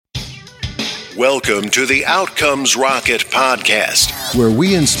Welcome to the Outcomes Rocket podcast, where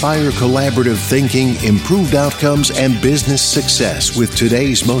we inspire collaborative thinking, improved outcomes, and business success with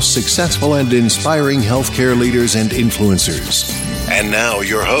today's most successful and inspiring healthcare leaders and influencers. And now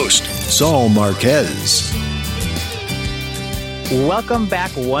your host, Saul Marquez. Welcome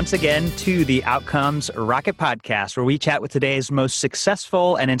back once again to the Outcomes Rocket podcast, where we chat with today's most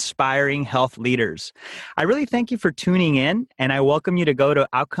successful and inspiring health leaders. I really thank you for tuning in, and I welcome you to go to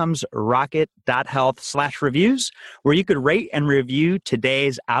outcomesrocket.health/reviews, where you could rate and review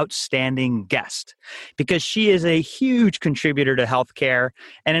today's outstanding guest, because she is a huge contributor to healthcare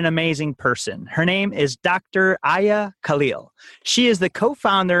and an amazing person. Her name is Dr. Aya Khalil. She is the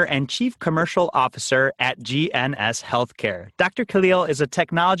co-founder and chief commercial officer at GNS Healthcare. Dr. Khalil is a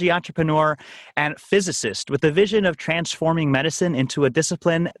technology entrepreneur and physicist with a vision of transforming medicine into a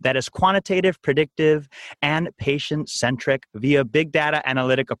discipline that is quantitative, predictive, and patient-centric via big data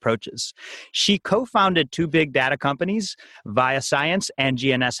analytic approaches. She co-founded two big data companies, ViaScience and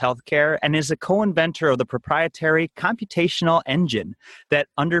GNS Healthcare, and is a co-inventor of the proprietary computational engine that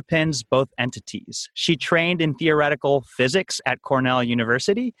underpins both entities. She trained in theoretical physics at Cornell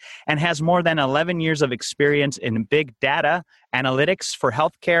University and has more than 11 years of experience in big data analytics for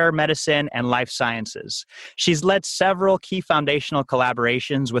healthcare, medicine, and life sciences. She's led several key foundational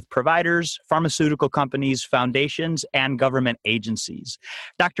collaborations with providers, pharmaceutical companies, foundations, and government agencies.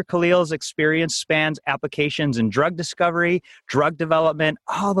 Dr. Khalil's experience spans applications in drug discovery, drug development,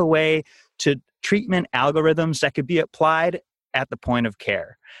 all the way to treatment algorithms that could be applied at the point of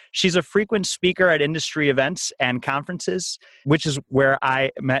care. She's a frequent speaker at industry events and conferences, which is where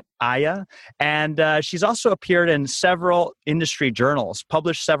I met Aya. And she's also appeared in several industry journals,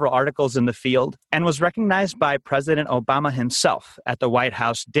 published several articles in the field, and was recognized by President Obama himself at the White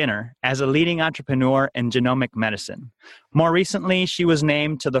House dinner as a leading entrepreneur in genomic medicine. More recently, she was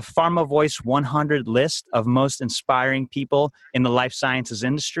named to the PharmaVoice 100 list of most inspiring people in the life sciences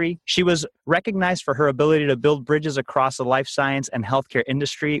industry. She was recognized for her ability to build bridges across the life science and healthcare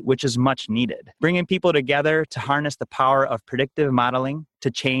industry, which is much needed, bringing people together to harness the power of predictive modeling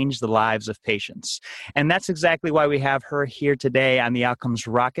to change the lives of patients. And that's exactly why we have her here today on the Outcomes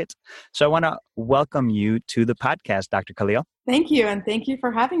Rocket. So I want to welcome you to the podcast, Dr. Khalil. Thank you, and thank you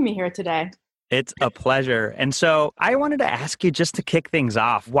for having me here today. It's a pleasure. And so I wanted to ask you, just to kick things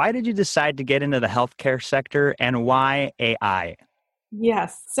off, why did you decide to get into the healthcare sector, and why AI?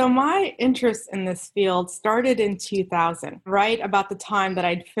 Yes. So my interest in this field started in 2000, right about the time that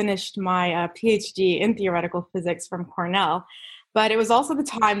I'd finished my PhD in theoretical physics from Cornell. But it was also the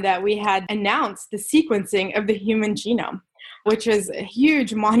time that we had announced the sequencing of the human genome, which is a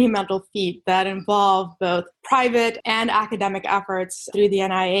huge monumental feat that involved both private and academic efforts through the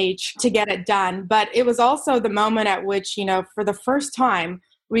NIH to get it done. But it was also the moment at which, for the first time,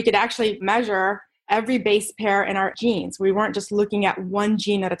 we could actually measure every base pair in our genes. We weren't just looking at one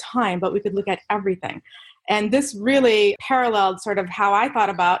gene at a time, but we could look at everything. And this really paralleled sort of how I thought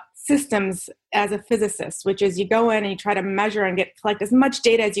about systems as a physicist, which is you go in and you try to measure and collect as much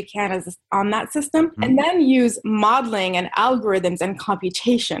data as you can on that system, and then use modeling and algorithms and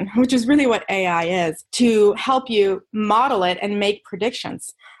computation, which is really what AI is, to help you model it and make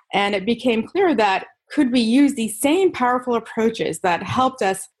predictions. And it became clear that could we use these same powerful approaches that helped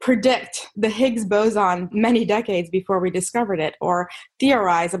us predict the Higgs boson many decades before we discovered it, or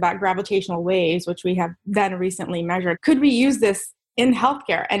theorize about gravitational waves, which we have then recently measured? Could we use this in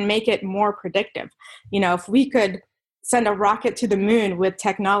healthcare and make it more predictive? If we could send a rocket to the moon with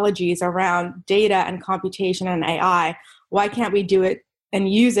technologies around data and computation and AI, why can't we do it and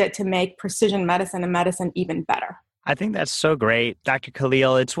use it to make precision medicine and medicine even better? I think that's so great, Dr.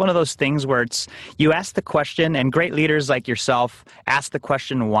 Khalil. It's one of those things where you ask the question, and great leaders like yourself ask the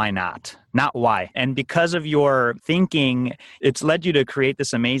question, why not? Not why. And because of your thinking, it's led you to create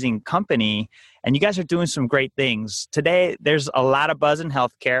this amazing company, and you guys are doing some great things. Today, there's a lot of buzz in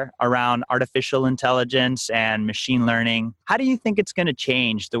healthcare around artificial intelligence and machine learning. How do you think it's going to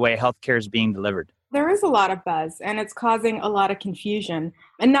change the way healthcare is being delivered? There is a lot of buzz, and it's causing a lot of confusion.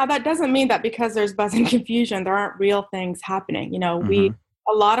 And now that doesn't mean that because there's buzz and confusion, there aren't real things happening.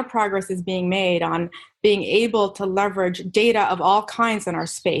 A lot of progress is being made on being able to leverage data of all kinds in our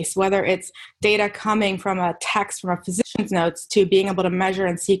space, whether it's data coming from a text from a physician's notes to being able to measure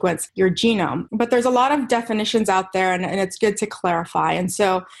and sequence your genome. But there's a lot of definitions out there, and it's good to clarify. And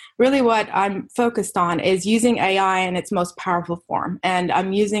so really what I'm focused on is using AI in its most powerful form. And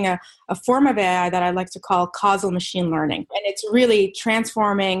I'm using a form of AI that I like to call causal machine learning. And it's really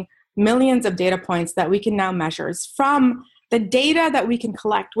transforming millions of data points that we can now measure from the data that we can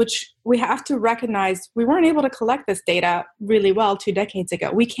collect, which we have to recognize we weren't able to collect this data really well 2 decades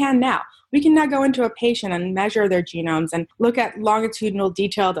ago. We can now. We can now go into a patient and measure their genomes and look at longitudinal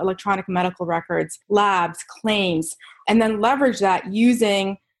detailed electronic medical records, labs, claims, and then leverage that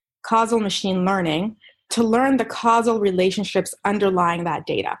using causal machine learning to learn the causal relationships underlying that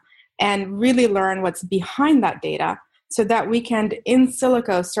data and really learn what's behind that data so that we can in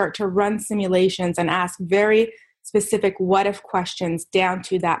silico start to run simulations and ask very specific what-if questions down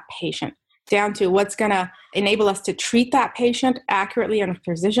to that patient, down to what's going to enable us to treat that patient accurately and with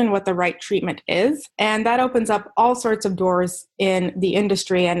precision, what the right treatment is. And that opens up all sorts of doors in the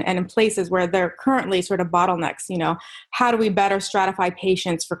industry and in places where there are currently sort of bottlenecks. How do we better stratify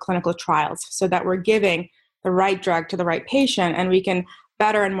patients for clinical trials so that we're giving the right drug to the right patient and we can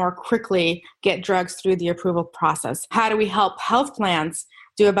better and more quickly get drugs through the approval process? How do we help health plans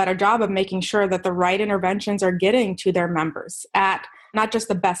do a better job of making sure that the right interventions are getting to their members at not just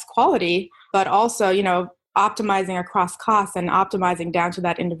the best quality, but also, optimizing across costs and optimizing down to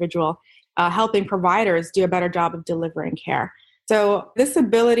that individual, helping providers do a better job of delivering care. So this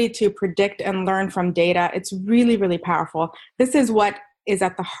ability to predict and learn from data, it's really, really powerful. This is what is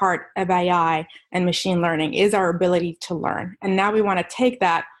at the heart of AI and machine learning, is our ability to learn. And now we want to take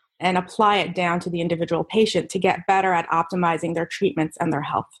that and apply it down to the individual patient to get better at optimizing their treatments and their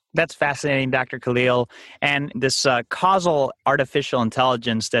health. That's fascinating, Dr. Khalil. And this causal artificial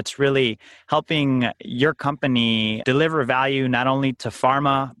intelligence that's really helping your company deliver value not only to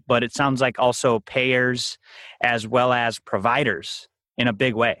pharma, but it sounds like also payers as well as providers in a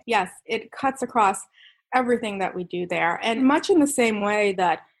big way. Yes, it cuts across everything that we do there. And much in the same way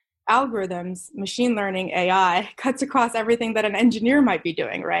that algorithms, machine learning, AI cuts across everything that an engineer might be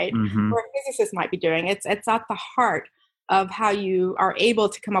doing, right? Mm-hmm. Or a physicist might be doing. It's at the heart of how you are able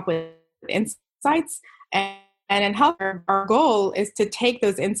to come up with insights. And in healthcare, our goal is to take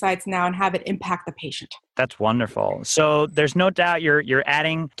those insights now and have it impact the patient. That's wonderful. So there's no doubt you're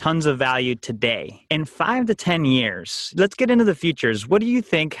adding tons of value today. In 5 to 10 years, let's get into the futures. What do you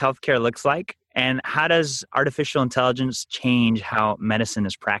think healthcare looks like? And how does artificial intelligence change how medicine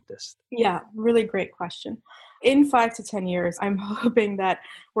is practiced? Yeah, really great question. In 5 to 10 years, I'm hoping that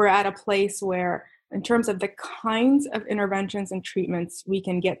we're at a place where, in terms of the kinds of interventions and treatments we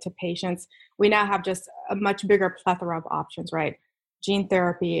can get to patients, we now have just a much bigger plethora of options, right? Gene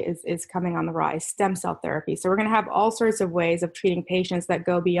therapy is coming on the rise, stem cell therapy. So we're going to have all sorts of ways of treating patients that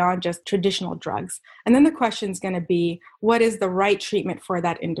go beyond just traditional drugs. And then the question is going to be, what is the right treatment for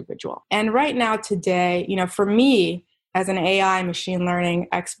that individual? And right now, today, for me, as an AI machine learning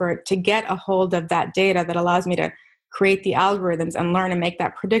expert, to get a hold of that data that allows me to create the algorithms and learn and make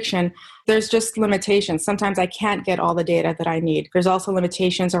that prediction, there's just limitations. Sometimes I can't get all the data that I need. There's also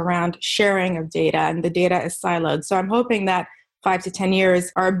limitations around sharing of data, and the data is siloed. So I'm hoping that 5 to 10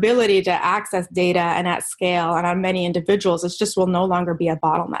 years, our ability to access data and at scale and on many individuals, it just will no longer be a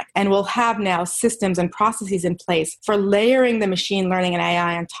bottleneck. And we'll have now systems and processes in place for layering the machine learning and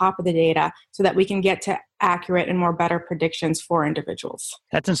AI on top of the data so that we can get to accurate and more better predictions for individuals.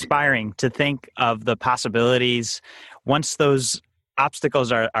 That's inspiring to think of the possibilities once those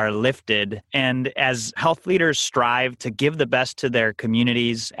obstacles are lifted. And as health leaders strive to give the best to their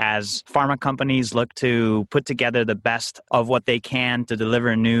communities, as pharma companies look to put together the best of what they can to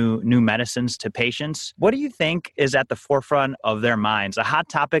deliver new medicines to patients, what do you think is at the forefront of their minds? A hot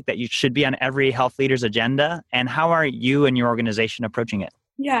topic that should be on every health leader's agenda? And how are you and your organization approaching it?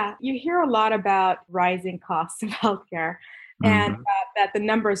 Yeah, you hear a lot about rising costs of healthcare and that the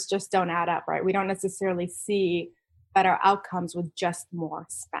numbers just don't add up, right? We don't necessarily see better outcomes with just more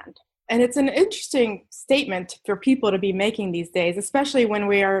spend. And it's an interesting statement for people to be making these days, especially when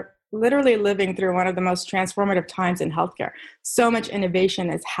we are literally living through one of the most transformative times in healthcare. So much innovation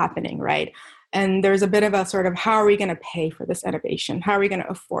is happening, right? And there's a bit of a sort of, how are we going to pay for this innovation? How are we going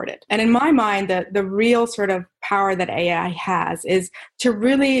to afford it? And in my mind, the real sort of power that AI has is to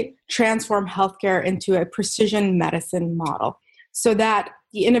really transform healthcare into a precision medicine model so that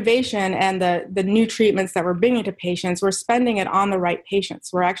the innovation and the new treatments that we're bringing to patients, we're spending it on the right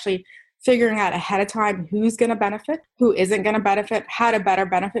patients. We're actually figuring out ahead of time who's going to benefit, who isn't going to benefit, how to better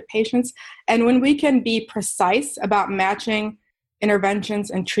benefit patients. And when we can be precise about matching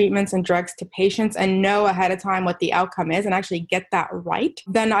interventions and treatments and drugs to patients and know ahead of time what the outcome is and actually get that right,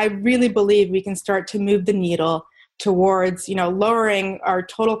 then I really believe we can start to move the needle towards, lowering our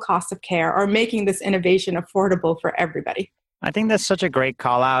total cost of care or making this innovation affordable for everybody. I think that's such a great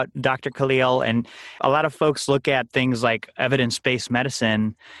call out, Dr. Khalil. And a lot of folks look at things like evidence-based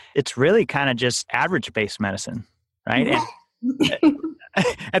medicine. It's really kind of just average-based medicine, right? And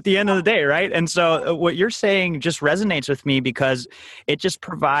at the end of the day, right? And so what you're saying just resonates with me because it just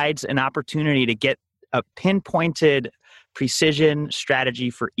provides an opportunity to get a pinpointed precision strategy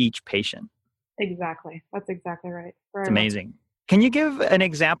for each patient. Exactly. That's exactly right. It's amazing. Can you give an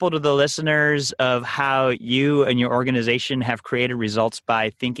example to the listeners of how you and your organization have created results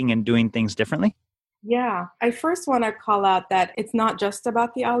by thinking and doing things differently? Yeah, I first want to call out that it's not just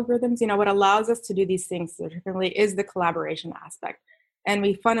about the algorithms. What allows us to do these things differently is the collaboration aspect. And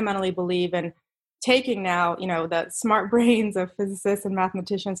we fundamentally believe in taking now, the smart brains of physicists and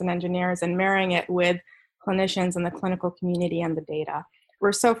mathematicians and engineers and marrying it with clinicians and the clinical community and the data.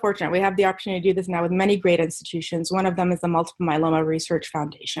 We're so fortunate. We have the opportunity to do this now with many great institutions. One of them is the Multiple Myeloma Research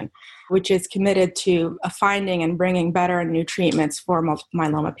Foundation, which is committed to finding and bringing better and new treatments for multiple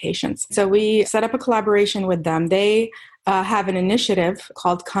myeloma patients. So we set up a collaboration with them. They have an initiative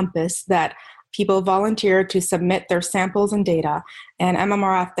called Compass that people volunteer to submit their samples and data, and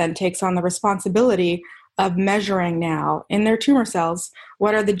MMRF then takes on the responsibility of measuring now in their tumor cells,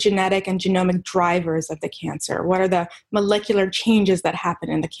 what are the genetic and genomic drivers of the cancer? What are the molecular changes that happen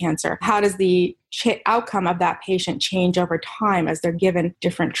in the cancer? How does the outcome of that patient change over time as they're given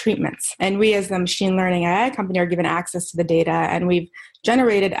different treatments? And we as the machine learning AI company are given access to the data, and we've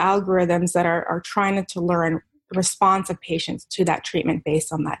generated algorithms that are trying to learn the response of patients to that treatment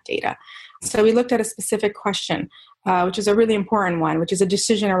based on that data. So we looked at a specific question, which is a really important one, which is a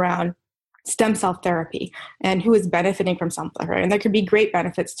decision around stem cell therapy and who is benefiting from stem cell therapy. And there could be great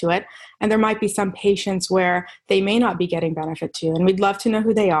benefits to it. And there might be some patients where they may not be getting benefit to. And we'd love to know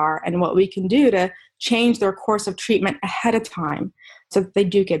who they are and what we can do to change their course of treatment ahead of time so that they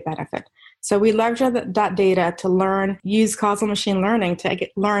do get benefit. So we leveraged that data to use causal machine learning to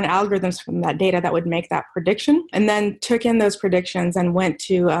learn algorithms from that data that would make that prediction, and then took in those predictions and went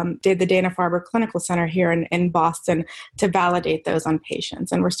to did the Dana-Farber Clinical Center here in Boston to validate those on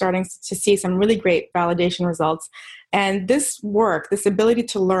patients. And we're starting to see some really great validation results. And this work, this ability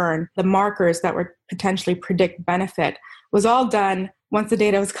to learn the markers that would potentially predict benefit, was all done once the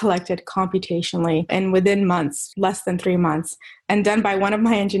data was collected computationally and within months, less than 3 months, and done by one of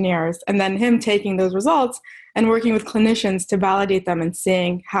my engineers, and then him taking those results and working with clinicians to validate them and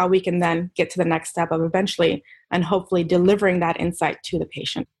seeing how we can then get to the next step of eventually and hopefully delivering that insight to the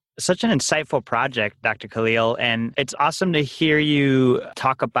patient. Such an insightful project, Dr. Khalil, and it's awesome to hear you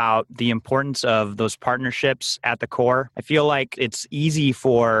talk about the importance of those partnerships at the core. I feel like it's easy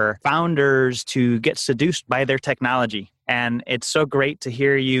for founders to get seduced by their technology. And it's so great to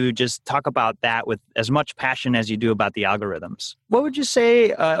hear you just talk about that with as much passion as you do about the algorithms. What would you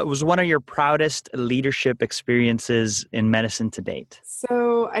say was one of your proudest leadership experiences in medicine to date?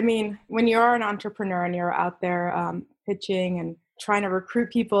 So, when you're an entrepreneur and you're out there pitching and trying to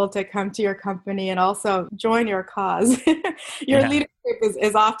recruit people to come to your company and also join your cause, your leadership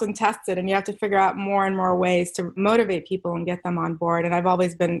is often tested, and you have to figure out more and more ways to motivate people and get them on board. And I've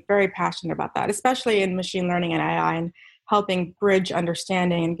always been very passionate about that, especially in machine learning and AI and helping bridge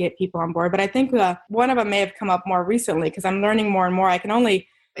understanding and get people on board. But I think one of them may have come up more recently because I'm learning more and more. I can only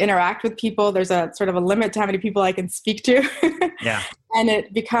interact with people. There's a sort of a limit to how many people I can speak to. Yeah. And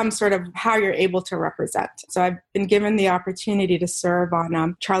it becomes sort of how you're able to represent. So I've been given the opportunity to serve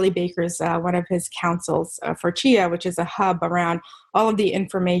on Charlie Baker's, one of his councils for CHIA, which is a hub around all of the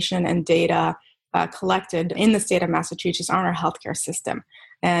information and data collected in the state of Massachusetts on our healthcare system.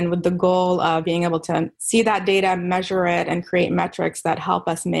 And with the goal of being able to see that data, measure it, and create metrics that help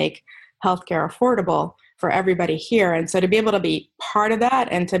us make healthcare affordable for everybody here. And so to be able to be part of that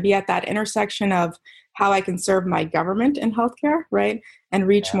and to be at that intersection of how I can serve my government in healthcare, right, and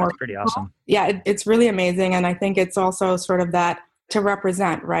reach more. That's pretty awesome. Yeah, it's really amazing. And I think it's also sort of that to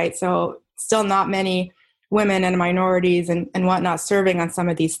represent, right? So still not many women and minorities and whatnot serving on some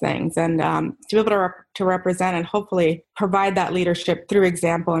of these things, and to be able to represent and hopefully provide that leadership through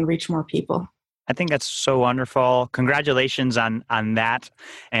example and reach more people. I think that's so wonderful. Congratulations on that,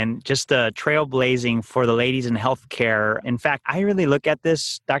 and just trailblazing for the ladies in healthcare. In fact, I really look at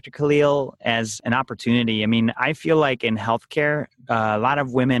this, Dr. Khalil, as an opportunity. I feel like in healthcare, a lot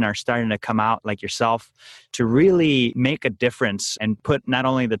of women are starting to come out like yourself to really make a difference and put not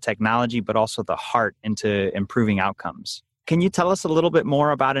only the technology, but also the heart into improving outcomes. Can you tell us a little bit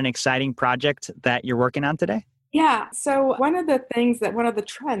more about an exciting project that you're working on today? Yeah. So one of the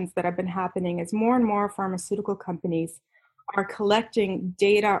trends that have been happening is more and more pharmaceutical companies are collecting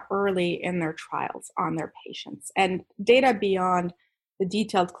data early in their trials on their patients, and data beyond the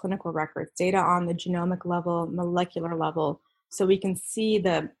detailed clinical records, data on the genomic level, molecular level, so we can see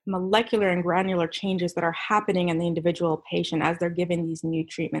the molecular and granular changes that are happening in the individual patient as they're given these new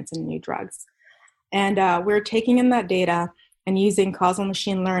treatments and new drugs. And we're taking in that data and using causal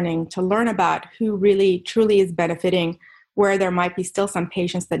machine learning to learn about who really truly is benefiting, where there might be still some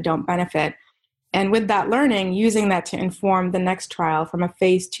patients that don't benefit. And with that learning, using that to inform the next trial from a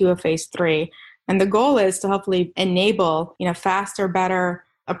phase 2 or phase 3. And the goal is to hopefully enable, faster, better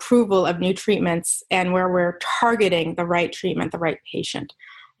approval of new treatments and where we're targeting the right treatment, the right patient.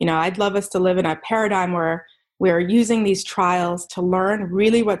 I'd love us to live in a paradigm where we're using these trials to learn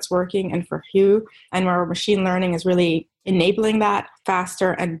really what's working and for who, and where machine learning is really enabling that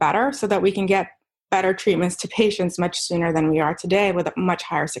faster and better so that we can get better treatments to patients much sooner than we are today with much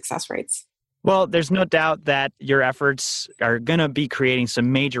higher success rates. Well, there's no doubt that your efforts are going to be creating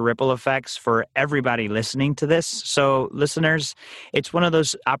some major ripple effects for everybody listening to this. So listeners, it's one of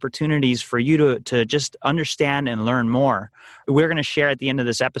those opportunities for you to just understand and learn more. We're going to share at the end of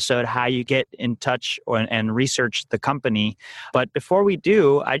this episode how you get in touch and research the company. But before we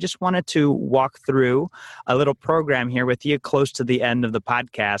do, I just wanted to walk through a little program here with you close to the end of the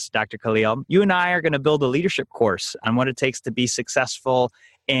podcast, Dr. Khalil. You and I are going to build a leadership course on what it takes to be successful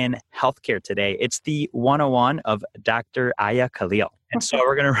in healthcare today. It's the 101 of Dr. Aya Khalil. And so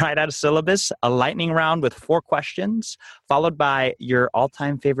we're going to write out a syllabus, a lightning round with 4 questions, followed by your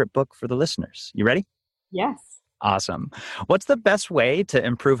all-time favorite book for the listeners. You ready? Yes. Awesome. What's the best way to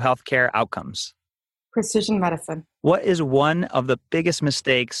improve healthcare outcomes? Precision medicine. What is one of the biggest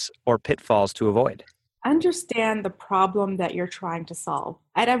mistakes or pitfalls to avoid? Understand the problem that you're trying to solve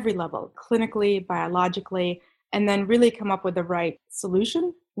at every level, clinically, biologically, and then really come up with the right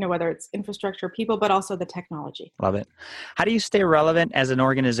solution, whether it's infrastructure, people, but also the technology. Love it. How do you stay relevant as an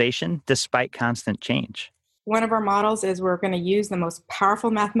organization despite constant change? One of our models is we're going to use the most powerful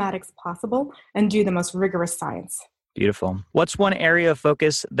mathematics possible and do the most rigorous science. Beautiful. What's one area of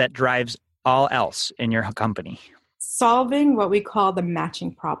focus that drives all else in your company? Solving what we call the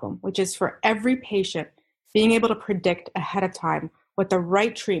matching problem, which is for every patient, being able to predict ahead of time what the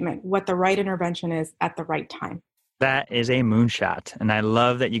right treatment, what the right intervention is at the right time. That is a moonshot, and I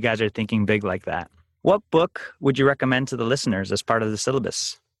love that you guys are thinking big like that. What book would you recommend to the listeners as part of the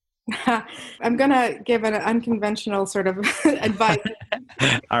syllabus? I'm going to give an unconventional sort of advice.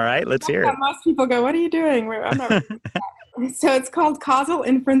 All right, let's hear it. Most people go, what are you doing? So it's called Causal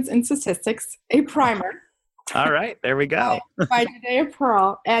Inference in Statistics, a primer. All right, there we go. By Judea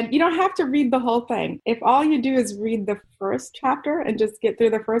Pearl. And you don't have to read the whole thing. If all you do is read the first chapter and just get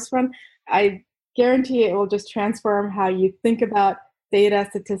through the first one, I guarantee it will just transform how you think about data,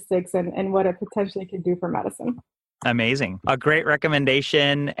 statistics, and what it potentially could do for medicine. Amazing. A great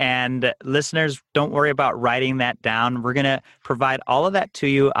recommendation. And listeners, don't worry about writing that down. We're going to provide all of that to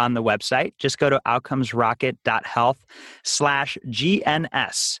you on the website. Just go to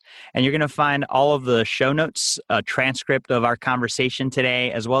outcomesrocket.health/GNS. And you're going to find all of the show notes, a transcript of our conversation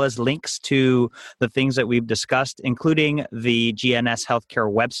today, as well as links to the things that we've discussed, including the GNS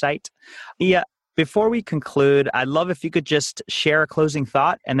Healthcare website. Yeah. Before we conclude, I'd love if you could just share a closing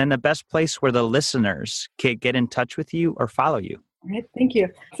thought and then the best place where the listeners can get in touch with you or follow you. All right, thank you.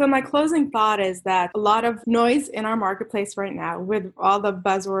 So my closing thought is that a lot of noise in our marketplace right now with all the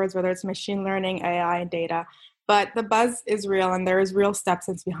buzzwords, whether it's machine learning, AI, and data, but the buzz is real and there is real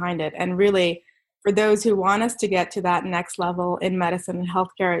substance behind it. And really, for those who want us to get to that next level in medicine and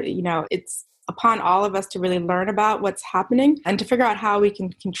healthcare, it's upon all of us to really learn about what's happening and to figure out how we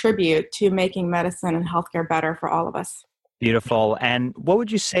can contribute to making medicine and healthcare better for all of us. Beautiful. And what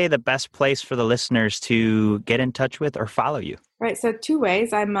would you say the best place for the listeners to get in touch with or follow you? Right. So 2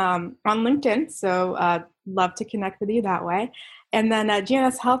 ways. I'm on LinkedIn, so love to connect with you that way. And then at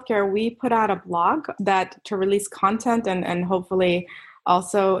GNS Healthcare, we put out a blog to release content and hopefully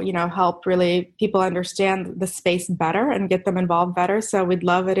also, help really people understand the space better and get them involved better. So we'd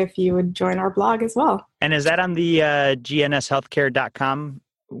love it if you would join our blog as well. And is that on the gnshealthcare.com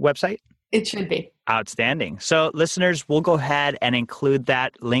website? It should be. Outstanding. So listeners, we'll go ahead and include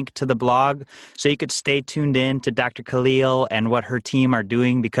that link to the blog so you could stay tuned in to Dr. Khalil and what her team are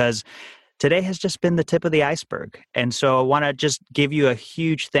doing, because today has just been the tip of the iceberg. And so I want to just give you a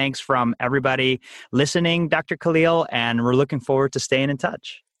huge thanks from everybody listening, Dr. Khalil, and we're looking forward to staying in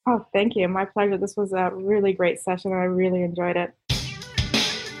touch. Oh, thank you. My pleasure. This was a really great session. I really enjoyed it.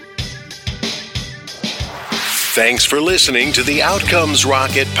 Thanks for listening to the Outcomes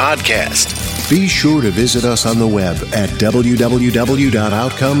Rocket podcast. Be sure to visit us on the web at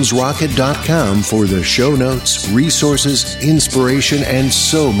www.outcomesrocket.com for the show notes, resources, inspiration, and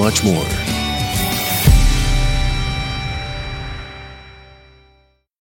so much more.